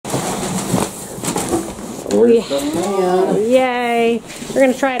Yay! We're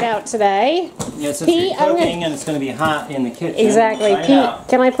gonna try it out today. Yeah, since you're cooking and it's gonna be hot in the kitchen. Exactly, Pete.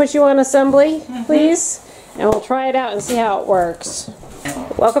 Can I put you on assembly, please? And we'll try it out and see how it works.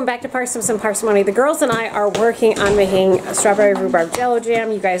 Welcome back to Parsnips and Parsimony. The girls and I are working on making a strawberry-rhubarb jello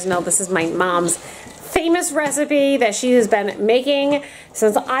jam. You guys know this is my mom's famous recipe that she has been making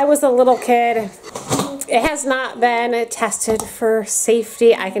since I was a little kid. It has not been tested for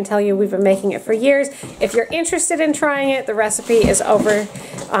safety. I can tell you we've been making it for years. If you're interested in trying it, the recipe is over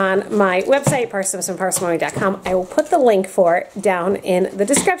on my website, parsnipsandparsimony.com. I will put the link for it down in the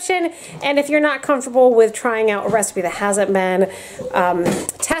description. And if you're not comfortable with trying out a recipe that hasn't been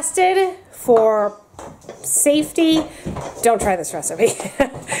tested for safety, don't try this recipe.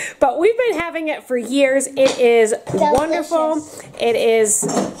 But we've been having it for years. It is wonderful. It is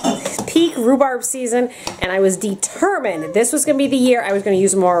peak rhubarb season, and I was determined this was going to be the year I was going to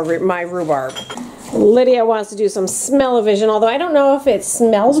use more of my rhubarb. Lydia wants to do some smell-o-vision, although I don't know if it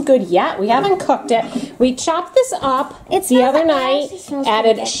smells good yet. We haven't cooked it. We chopped this up the other night,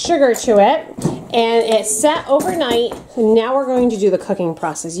 added sugar to it, and it set overnight. Now we're going to do the cooking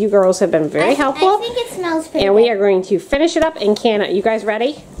process. You girls have been very helpful. I think it smells pretty And we are going to finish it up and can it. You guys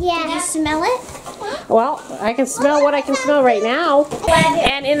ready? Yeah. Can you smell it? Well, I can smell what I can smell right now.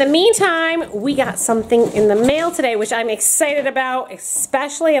 And in the meantime, we got something in the mail today, which I'm excited about,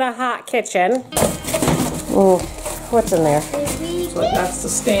 especially in a hot kitchen. Ooh, what's in there? So that's the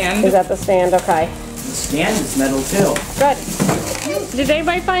stand. Is that the stand? Okay. The stand is metal too. Good. Did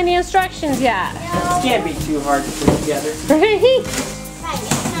anybody find the instructions yet? It can't be too hard to put together.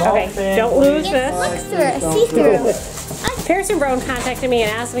 Okay, don't lose this. Look through it. See-through. Pearson Brown contacted me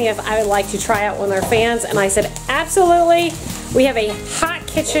and asked me if I would like to try out one of their fans, and I said absolutely. We have a hot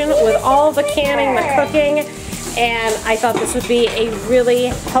kitchen with all the canning, the cooking, and I thought this would be a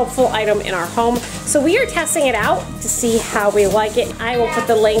really helpful item in our home. So we are testing it out to see how we like it. I will put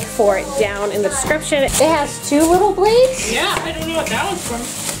the link for it down in the description. It has two little blades? Yeah, I don't know what that one's from.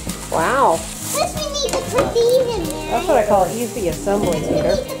 Wow. Plus we need to put these in there. That's what I call easy assembly,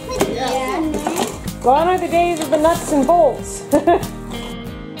 Peter. Yeah. Gone are the days of the nuts and bolts.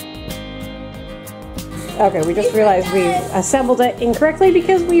 Okay, we just realized we assembled it incorrectly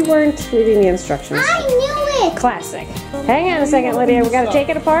because we weren't reading the instructions. I knew it! Classic. Hang on a second, Lydia. We gotta take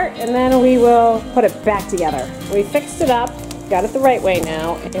it apart and then we will put it back together. We fixed it up, got it the right way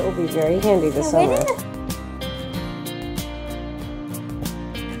now. It will be very handy this summer.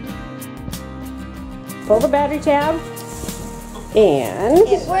 Pull the battery tab and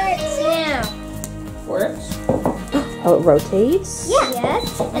It works now. Works? oh, it rotates? Yeah.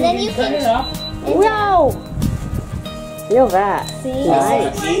 Yes. And then you Turn it can. up. Wow! Feel that. See?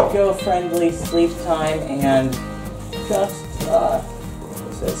 Nice. Eco-friendly sleep time and just it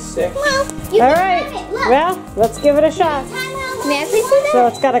says 6. Well, you All can right. have it. Look. Well, let's give it a shot. May I please do that? So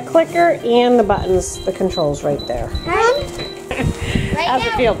it's got a clicker and the buttons, the controls right there. Right How's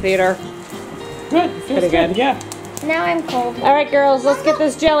it now. feel, Peter? Good. Pretty good. Yeah. Now I'm cold. All right, girls, let's get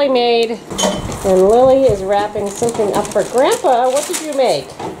this jelly made. And Lily is wrapping something up for Grandpa. What did you make?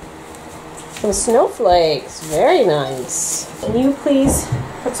 Some snowflakes. Very nice. Can you please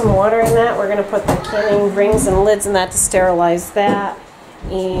put some water in that? We're going to put the canning rings and lids in that to sterilize that.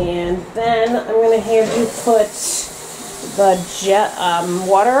 And then I'm going to have you put the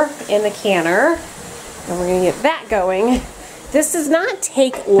water in the canner. And we're going to get that going. This does not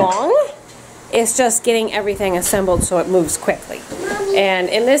take long. It's just getting everything assembled so it moves quickly. And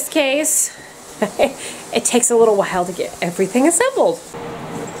in this case, it takes a little while to get everything assembled.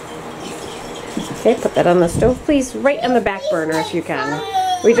 Okay, put that on the stove, please, right on the back burner if you can.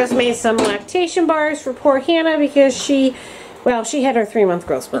 We just made some lactation bars for poor Hannah because she had her 3-month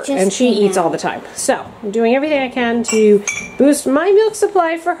growth spurt and she eats all the time. So I'm doing everything I can to boost my milk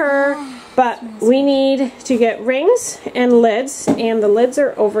supply for her, but we need to get rings and lids, and the lids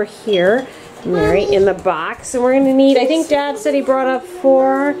are over here, Mary, in the box. And we're going to need, I think Dad said he brought up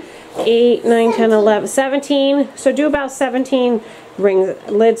 4, 8, 9, 10, 11, 17. So do about 17 rings,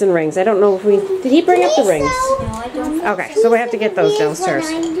 lids and rings. I don't know if did he bring up the rings? No, I don't. Okay, so we have to get those downstairs.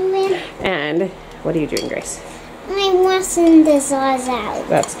 What I'm doing. And what are you doing, Grace? I'm washing the saws out.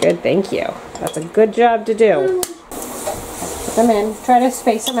 That's good, thank you. That's a good job to do. Put them in. Try to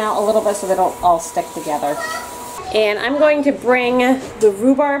space them out a little bit so they don't all stick together. And I'm going to bring the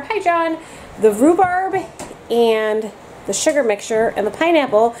rhubarb, hi John, the rhubarb and the sugar mixture and the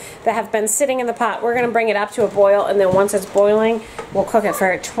pineapple that have been sitting in the pot. We're going to bring it up to a boil, and then once it's boiling, we'll cook it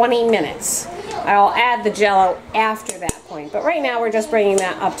for 20 minutes. I'll add the jello after that point, but right now we're just bringing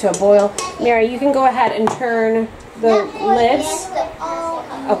that up to a boil. Mary, you can go ahead and turn the lids.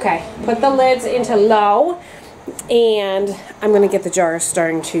 Okay, put the lids into low, and I'm going to get the jars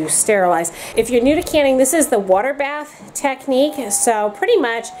starting to sterilize. If you're new to canning, this is the water bath technique, so pretty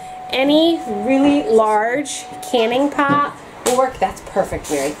much any really large canning pot will work. That's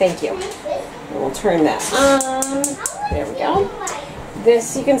perfect, Mary, thank you. And we'll turn that on. There we go.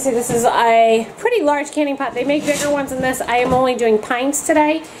 This, you can see this is a pretty large canning pot. They make bigger ones than this. I am only doing pints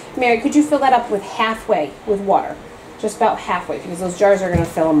today. Mary, could you fill that up with halfway with water? Just about halfway, because those jars are going to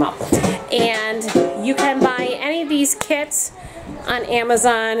fill them up. And you can buy any of these kits on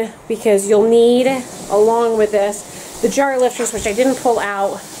Amazon, because you'll need, along with this, the jar lifters, which I didn't pull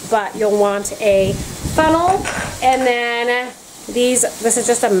out, but you'll want a funnel, and then this is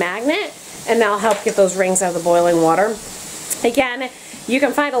just a magnet, and that'll help get those rings out of the boiling water. Again, you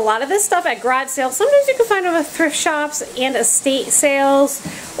can find a lot of this stuff at garage sales. Sometimes you can find them at thrift shops and estate sales,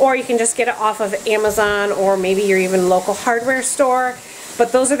 or you can just get it off of Amazon, or maybe your even local hardware store.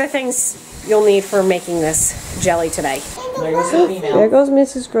 But those are the things you'll need for making this jelly today. There goes the female. There goes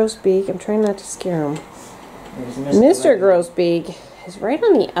Mrs. Grosbeak. I'm trying not to scare him. Mr. Grosbeak is right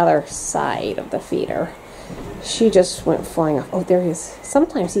on the other side of the feeder. She just went flying off. Oh, there he is.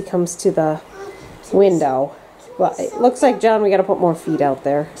 Sometimes he comes to the window. Well, it looks like, John, we got to put more feet out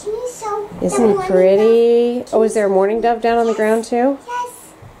there. Isn't he pretty? Oh, is there a mourning dove down on the ground too?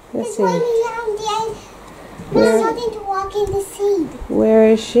 Yes. Let's There's see. one down there. We're starting to walk in the seed. Where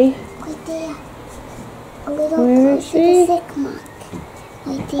is she? Right there. A little Where is close to she? the chipmunk.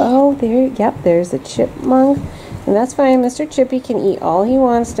 Right there. Oh, there. Yep, there's the chipmunk. And that's fine. Mr. Chippy can eat all he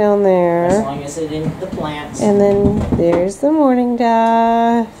wants down As there. long as it didn't the plants. And then there's the mourning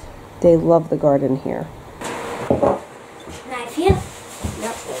dove. They love the garden here. Knife here.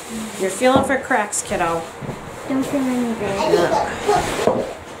 Yep. You're feeling for cracks, kiddo. Don't feel any good.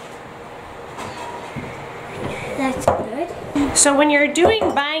 That's good. So when you're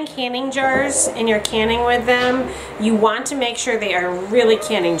buying canning jars and you're canning with them, you want to make sure they are really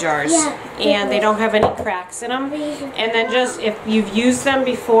canning jars, and they don't have any cracks in them. And then just, if you've used them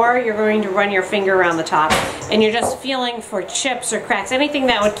before, you're going to run your finger around the top, and you're just feeling for chips or cracks, anything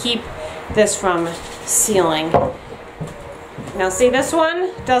that would keep this from sealing. Now see, this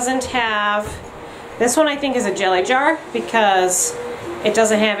one doesn't have, this one I think is a jelly jar, because it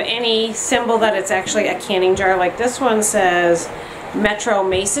doesn't have any symbol that it's actually a canning jar. Like this one says Metro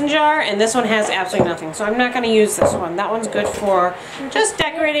Mason jar, and this one has absolutely nothing. So I'm not going to use this one. That one's good for just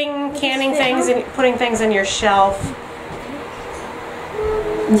decorating, canning things, and putting things on your shelf.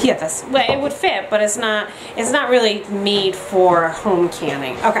 Yeah, well, it would fit, but it's not really made for home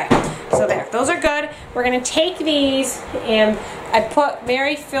canning. Okay, so there, those are good. We're gonna take these, and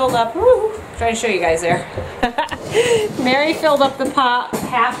Mary filled up, trying to show you guys there. Mary filled up the pot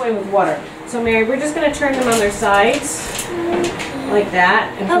halfway with water. So Mary, we're just gonna turn them on their sides, like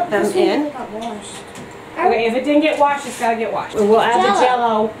that, and put them in. Okay, if it didn't get washed, it's gotta get washed. We'll add the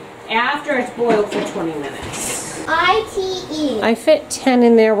Jello after it's boiled for 20 minutes. ITE. I fit 10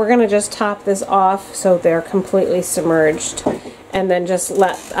 in there. We're going to just top this off so they're completely submerged, and then just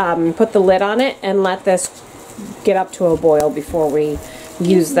put the lid on it and let this get up to a boil before we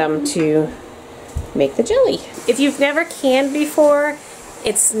use them to make the jelly. If you've never canned before,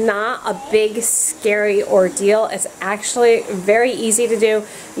 it's not a big, scary ordeal. It's actually very easy to do.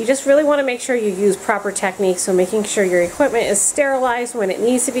 You just really want to make sure you use proper techniques, so making sure your equipment is sterilized when it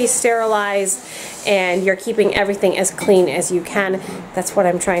needs to be sterilized, and you're keeping everything as clean as you can. That's what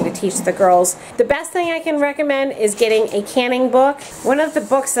I'm trying to teach the girls. The best thing I can recommend is getting a canning book. One of the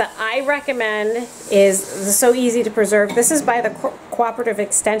books that I recommend is So Easy to Preserve. This is by the Cooperative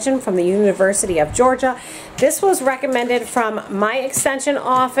Extension from the University of Georgia. This was recommended from my extension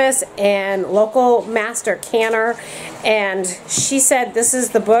office and local master canner, and she said this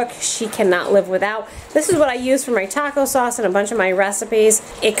is the book she cannot live without. This is what I use for my taco sauce and a bunch of my recipes.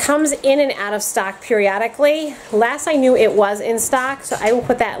 It comes in and out of stock periodically. Last I knew it was in stock, so I will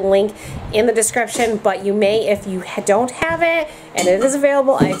put that link in the description, but you may, if you don't have it and it is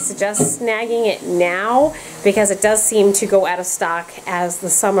available, I suggest snagging it now, because it does seem to go out of stock as the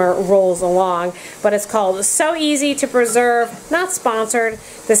summer rolls along. But it's called So Easy to Preserve, not sponsored.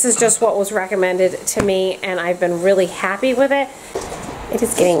 This is just what was recommended to me, and I've been really happy with it. It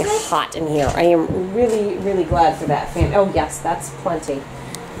is getting hot in here. I am really, really glad for that fan. Oh yes, that's plenty.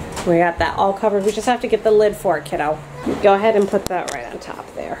 We got that all covered. We just have to get the lid for it, kiddo. Go ahead and put that right on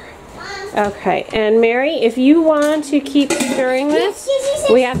top there. Okay, and Mary, if you want to keep stirring this,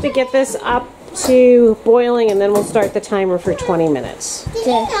 we have to get this up to boiling, and then we'll start the timer for 20 minutes. Did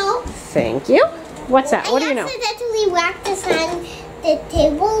you know? Thank you. What's that? What do you know? I accidentally whacked this on the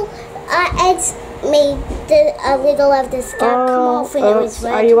table. made a little of the scar come off when it was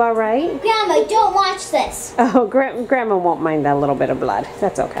red. Are you all right? Grandma, don't watch this. Oh, Grandma won't mind that little bit of blood.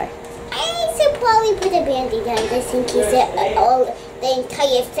 That's okay. I should probably put a band-aid on this in case the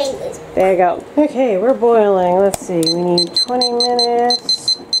entire thing was. There you go. Okay, we're boiling. Let's see. We need 20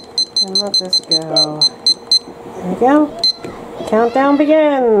 minutes. And let this go. There we go. Countdown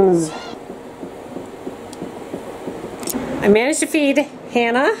begins. I managed to feed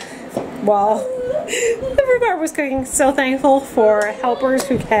Hannah while the rhubarb was cooking. So thankful for helpers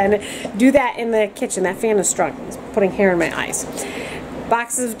who can do that in the kitchen. That fan is strong. It's putting hair in my eyes.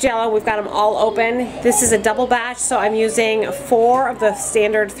 Boxes of Jello, we've got them all open. This is a double batch, so I'm using 4 of the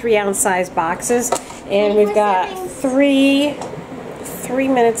standard 3-ounce size boxes, and we've got 3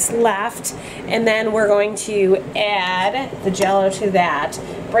 minutes left, and then we're going to add the Jello to that.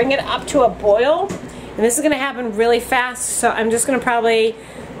 Bring it up to a boil, and this is going to happen really fast, so I'm just going to probably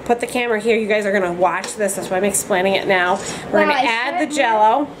put the camera here. You guys are going to watch this. That's why I'm explaining it now. We're going to add the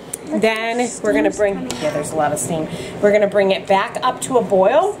Jello. Then we're going to bring, there's a lot of steam. We're going to bring it back up to a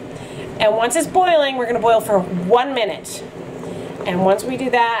boil. And once it's boiling, we're going to boil for 1 minute. And once we do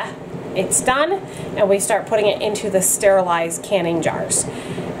that, it's done. And we start putting it into the sterilized canning jars.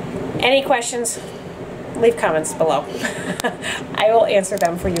 Any questions? Leave comments below. I will answer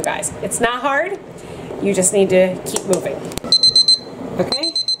them for you guys. It's not hard. You just need to keep moving.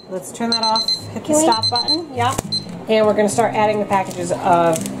 Okay, let's turn that off. Hit the stop button. Yep. And we're going to start adding the packages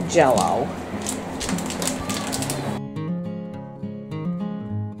of Jello.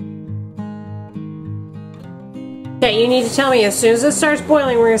 Okay, you need to tell me as soon as it starts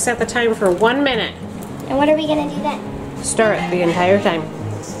boiling, we're going to set the timer for 1 minute. And what are we going to do then? Stir it the entire time.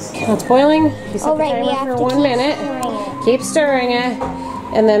 It's boiling. You set the timer for 1 minute. Keep stirring it,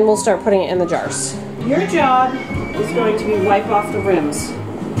 and then we'll start putting it in the jars. Your job is going to be wipe off the rims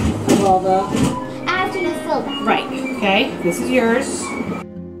of all the... After you fill them. Right, okay, this is yours.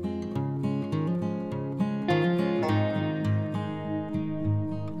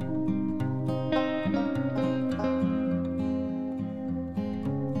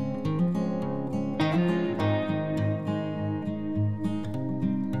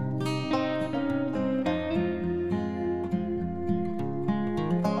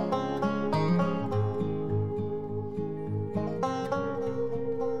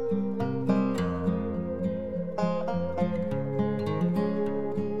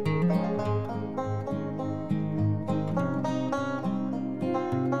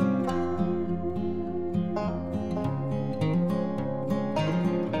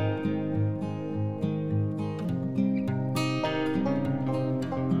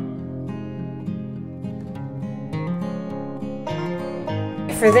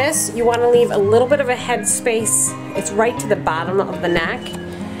 For this, you want to leave a little bit of a head space. It's right to the bottom of the neck.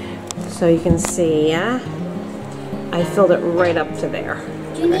 So you can see, I filled it right up to there.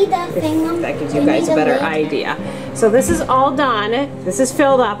 Do you need that thing? That gives you guys a better idea. So this is all done. This is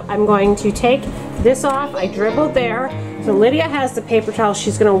filled up. I'm going to take this off. I dribbled there. So Lydia has the paper towel.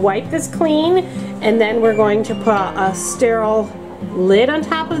 She's going to wipe this clean, and then we're going to put a sterile lid on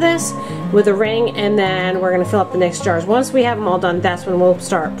top of this with a ring, and then we're going to fill up the next jars. Once we have them all done, that's when we'll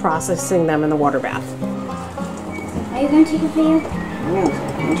start processing them in the water bath. Are you going to take a video? I'm going to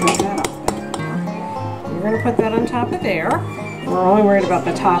turn that off there. You're going to put that on top of there. We're only worried about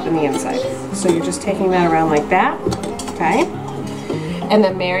the top and the inside. So you're just taking that around like that, okay? And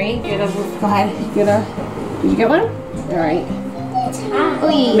then Mary, go ahead, did you get one? All right.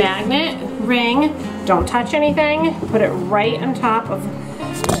 Magnet, ring, don't touch anything. Put it right on top of,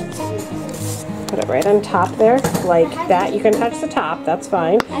 put it right on top there, like that. You can touch the top, that's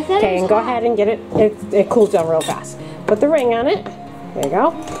fine. Okay, and go ahead and get it, it cools down real fast. Put the ring on it, there you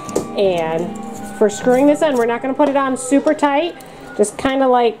go. And for screwing this in, we're not gonna put it on super tight, just kind of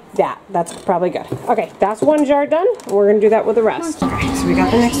like that. That's probably good. Okay, that's one jar done. We're gonna do that with the rest. All right, so we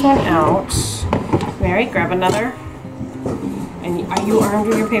got the next one out. Mary, grab another. And are you armed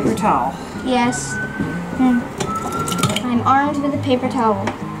with your paper towel? Yes. I'm armed with a paper towel.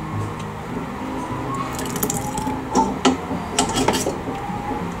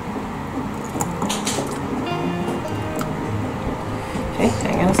 Okay,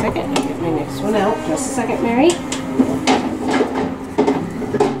 hang on a second. I'll get my next one out. Just a second, Mary.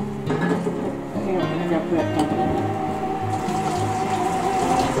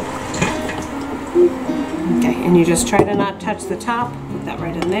 Okay, and you just try to not touch the top. Put that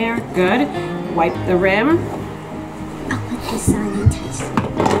right in there. Good. Wipe the rim. I'll put this on and touch it.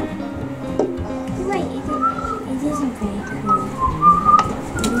 Right, it isn't very cool.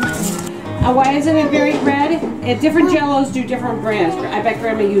 Why isn't it very red? Different Jellos do different brands. I bet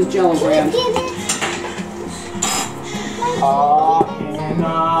Grandma used Jello brand. Oh,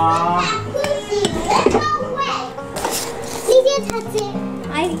 Hannah.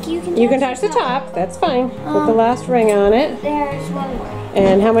 You can touch the top. That's fine. Put the last ring on it. There's one more.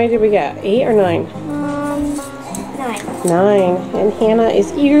 And how many did we get? 8 or 9? 9. 9. And Hannah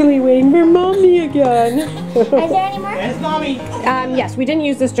is eagerly waiting for mommy again. Is there any more? There's mommy. Yes, we didn't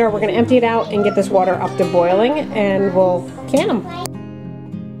use this jar. We're going to empty it out and get this water up to boiling, and we'll can them.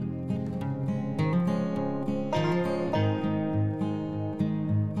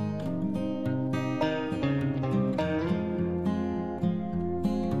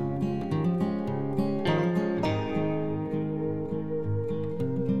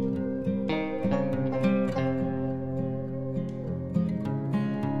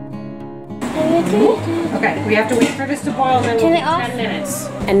 Okay, we have to wait for this to boil, then Turn we'll it off. 10 minutes.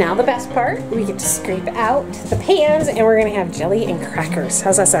 And now the best part, we get to scrape out the pans, and we're gonna have jelly and crackers.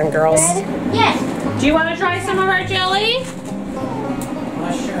 How's that sound, girls? Yes. Do you want to try some of our jelly?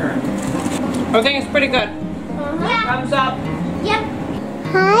 Sure. I think it's pretty good. Yeah. Thumbs up. Yep.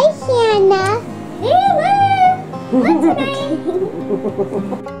 Hi, Hannah. Hello. What's your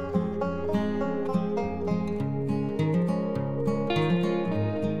name?